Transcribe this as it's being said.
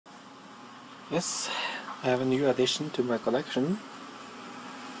Yes, I have a new addition to my collection.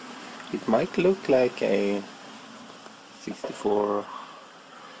 It might look like a 64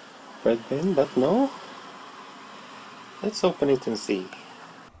 bread bin, but no. Let's open it and see.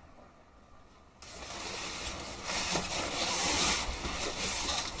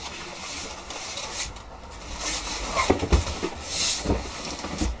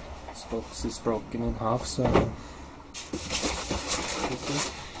 This box is broken in half, so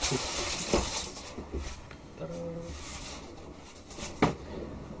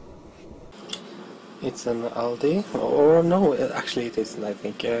it's an Aldi, or no, actually it isn't, I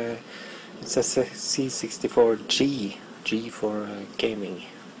think. It's a C64G, G for gaming.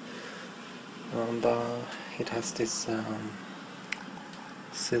 And it has this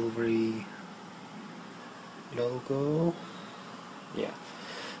silvery logo. Yeah,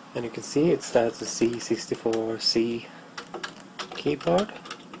 and you can see it's that the C64C keyboard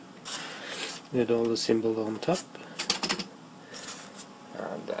with all the symbols on top.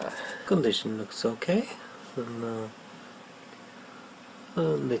 And condition looks okay, and a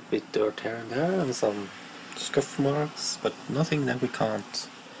little bit dirt here and there and some scuff marks, but nothing that we can't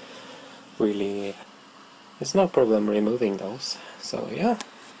really, it's no problem removing those. So yeah,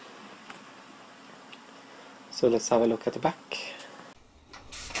 so let's have a look at the back.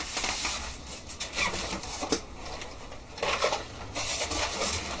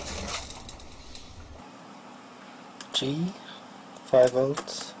 G, 5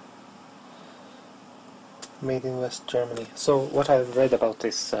 volts, made in West Germany. So what I've read about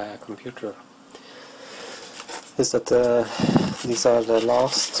this computer is that these are the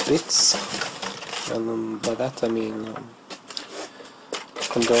last bits, and by that I mean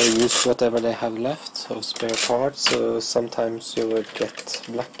Commodore use whatever they have left of spare parts. So sometimes you will get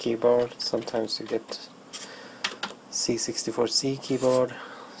black keyboard, sometimes you get C64C keyboard.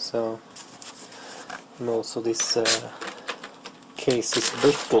 So, and also this case is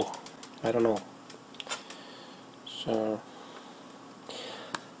brittle, I don't know. So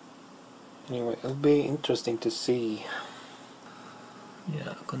anyway, it'll be interesting to see.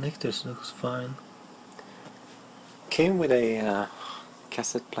 Yeah, connectors looks fine. Came with a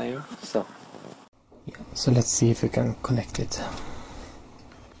cassette player, so yeah. So let's see if we can connect it.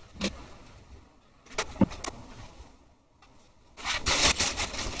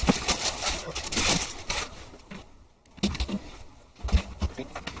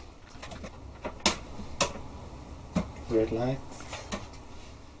 Red light.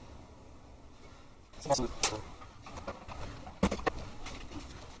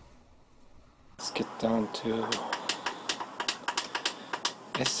 Let's get down to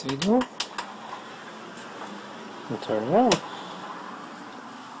S video and turn it on.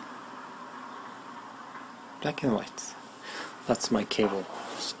 Black and white. That's my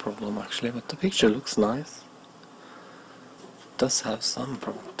cable's problem actually, but the picture looks nice. It does have some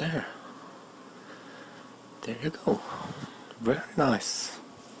problem there. There you go. Very nice.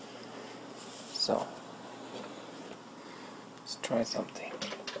 So let's try something.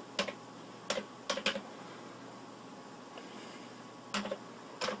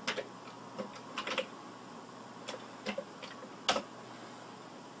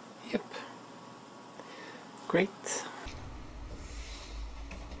 Yep. Great.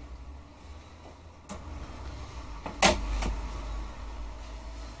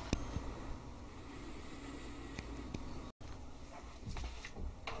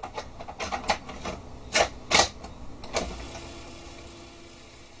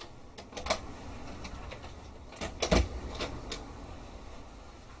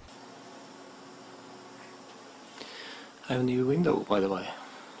 I have a new window, by the way,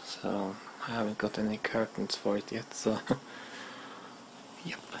 so I haven't got any curtains for it yet, so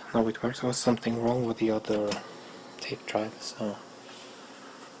yep, now it works. There was something wrong with the other tape drive, so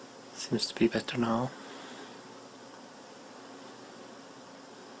it seems to be better now.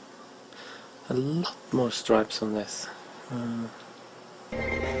 A lot more stripes on this.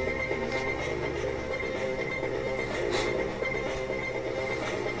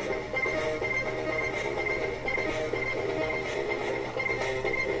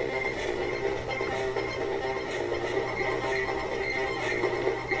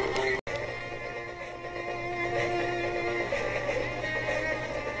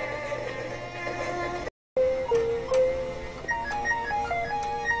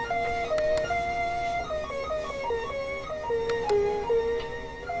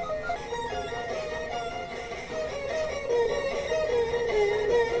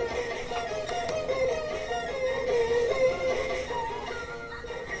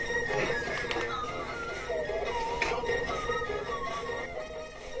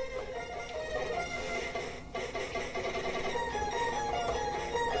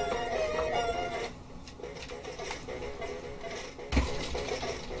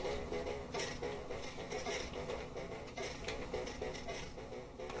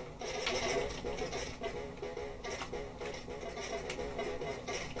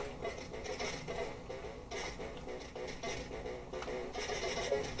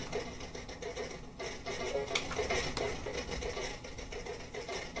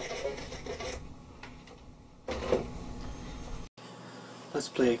 Let's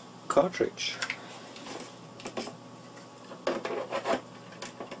play cartridge.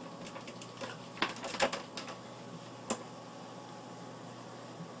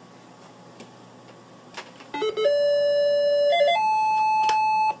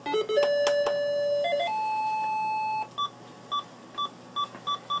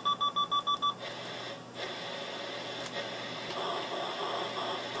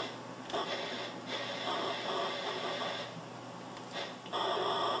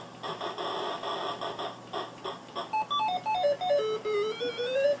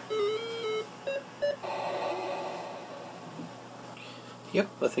 Yep,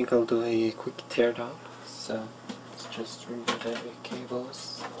 I think I'll do a quick teardown. So let's just remove the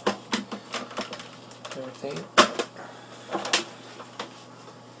cables, everything.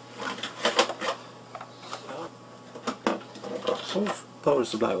 So power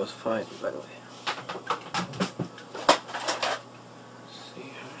supply was fine, by the way. Let's see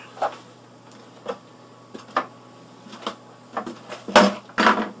here.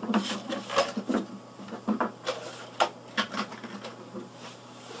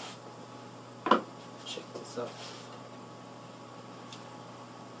 Check this out.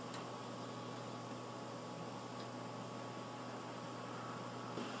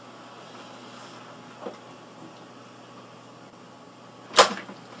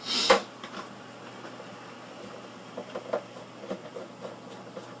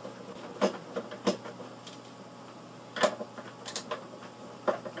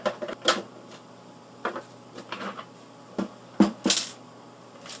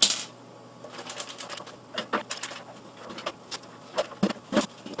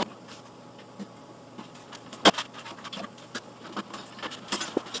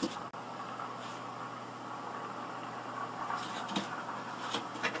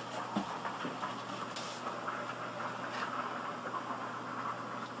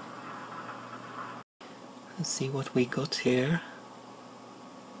 Let's see what we got here.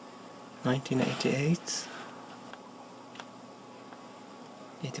 1988.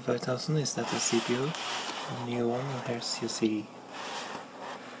 85,000, is that the CPU? A new one, and here's you see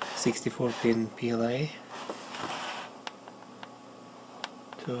 64-pin PLA.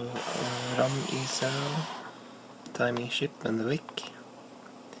 To RAM ESL, timing chip and the VIC.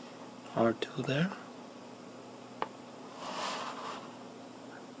 R2 there.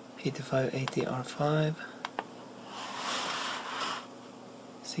 8580 R5.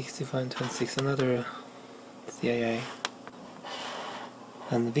 6526, another CIA,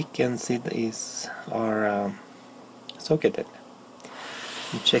 and VIC and SID are socketed.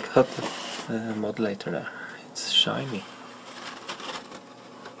 And check out the modulator there, it's shiny.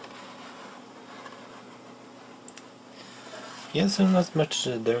 Yes, there's not much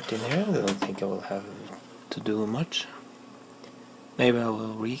dirt in here. I don't think I will have to do much. Maybe I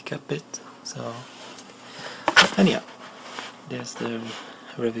will recap it. So, and yeah, there's the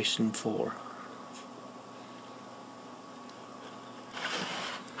revision 4.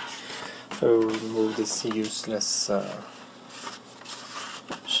 I will remove this useless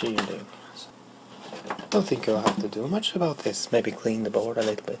shielding. So, I don't think I'll have to do much about this. Maybe clean the board a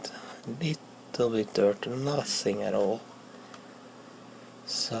little bit. Little bit dirt, nothing at all.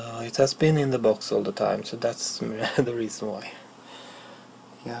 So it has been in the box all the time, so that's the reason why.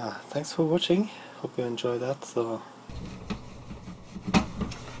 Yeah, thanks for watching. Hope you enjoyed that. So.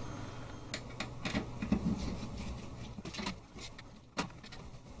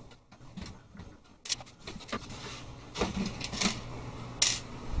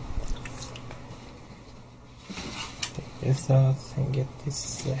 This out and get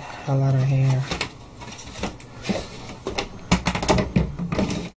this hell out of here.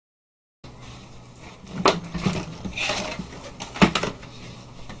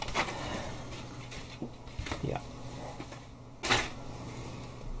 Yeah.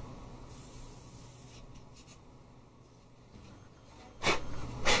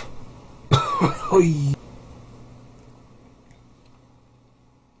 Oi.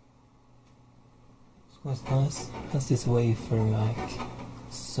 It's nice. Has this wafer-like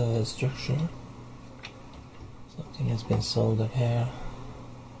structure. Something has been soldered here.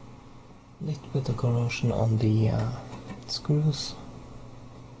 Little bit of corrosion on the screws.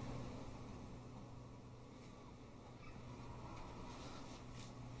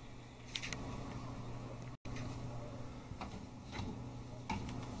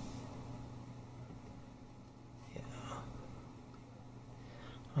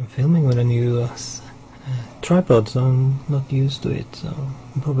 I'm filming with a new tripod, so I'm not used to it, so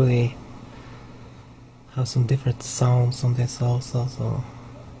I'll probably have some different sounds on this also, so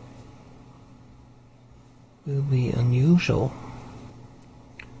it will be unusual.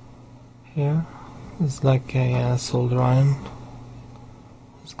 Here is like a solder iron.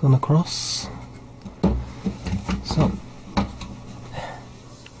 It's gonna cross. So I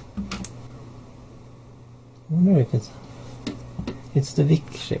wonder if it's the Vic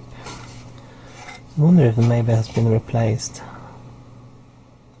ship. I wonder if it maybe has been replaced.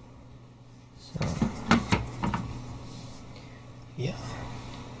 So yeah,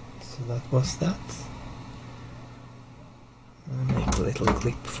 so that was that. I'll make a little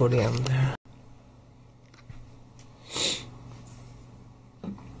clip for the end there.